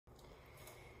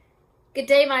Good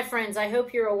day, my friends. I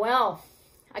hope you're well.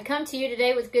 I come to you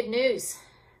today with good news.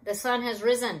 The sun has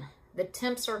risen, the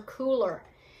temps are cooler,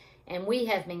 and we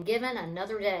have been given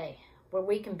another day where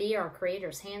we can be our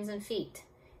Creator's hands and feet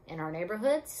in our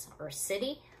neighborhoods, our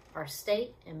city, our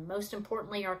state, and most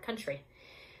importantly, our country.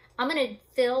 I'm going to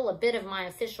fill a bit of my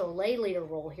official lay leader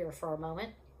role here for a moment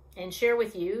and share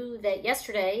with you that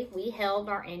yesterday we held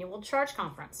our annual charge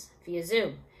conference via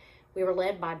Zoom. We were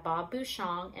led by Bob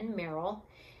Bouchon and Merrill,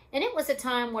 and it was a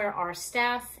time where our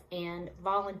staff and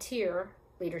volunteer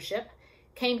leadership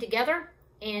came together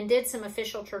and did some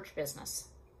official church business.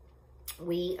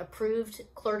 We approved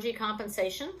clergy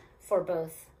compensation for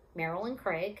both Merrill and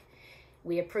Craig.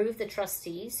 We approved the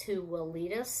trustees who will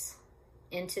lead us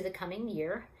into the coming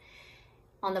year.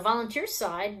 On the volunteer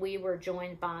side, we were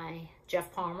joined by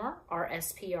Jeff Palmer, our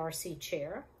SPRC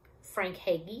chair, Frank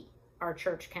Hagee, our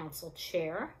church council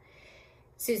chair,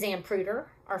 Suzanne Pruder,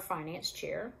 our finance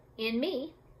chair, and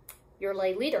me, your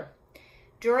lay leader.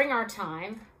 During our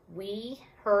time, we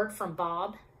heard from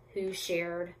Bob, who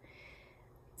shared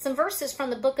some verses from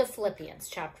the book of Philippians,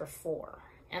 chapter 4.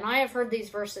 And I have heard these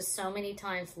verses so many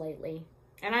times lately.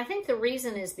 And I think the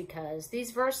reason is because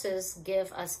these verses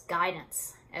give us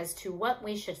guidance as to what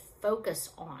we should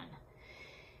focus on.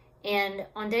 And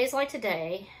on days like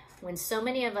today, when so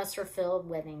many of us are filled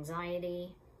with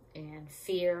anxiety and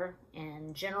fear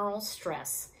and general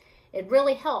stress, it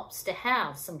really helps to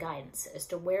have some guidance as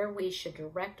to where we should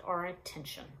direct our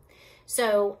attention.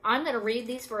 So I'm going to read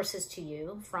these verses to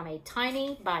you from a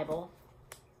tiny Bible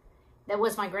that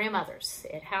was my grandmother's.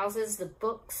 It houses the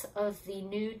books of the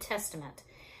New Testament.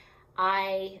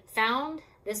 I found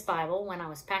this Bible when I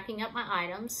was packing up my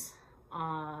items,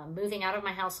 moving out of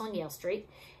my house on Yale Street,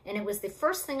 and it was the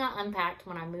first thing I unpacked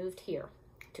when I moved here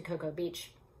to Cocoa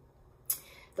Beach.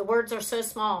 The words are so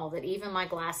small that even my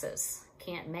glasses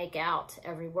can't make out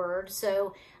every word,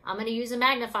 so I'm going to use a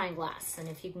magnifying glass, and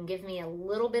if you can give me a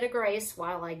little bit of grace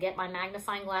while I get my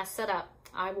magnifying glass set up,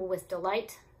 I will with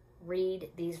delight read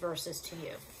these verses to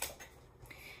you.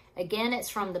 Again,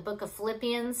 it's from the book of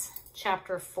Philippians,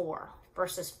 chapter 4,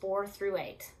 verses 4 through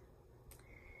 8.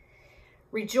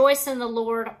 Rejoice in the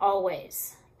Lord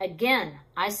always. Again,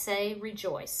 I say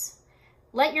rejoice.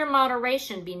 Let your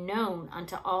moderation be known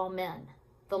unto all men.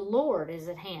 The Lord is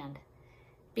at hand.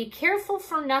 Be careful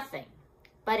for nothing,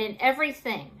 but in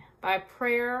everything, by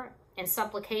prayer and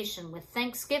supplication with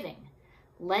thanksgiving,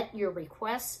 let your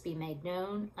requests be made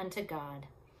known unto God.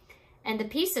 And the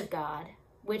peace of God,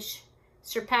 which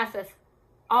surpasseth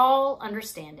all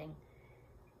understanding,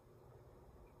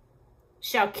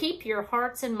 shall keep your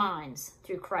hearts and minds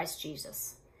through Christ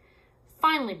Jesus.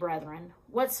 Finally, brethren,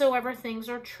 whatsoever things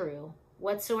are true,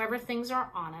 whatsoever things are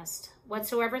honest,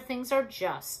 whatsoever things are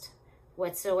just,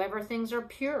 whatsoever things are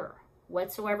pure,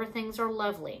 whatsoever things are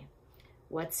lovely,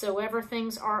 whatsoever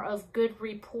things are of good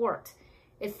report,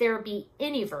 if there be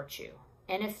any virtue,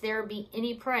 and if there be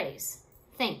any praise,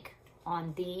 think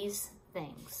on these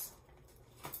things.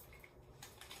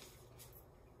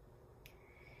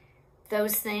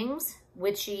 Those things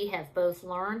which ye have both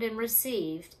learned and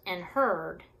received, and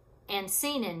heard, and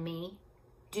seen in me,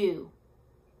 do.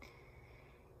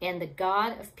 And the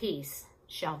God of peace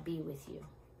shall be with you.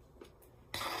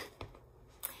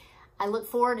 I look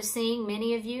forward to seeing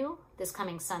many of you this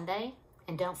coming Sunday.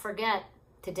 And don't forget,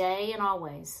 today and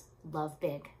always, love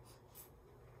big.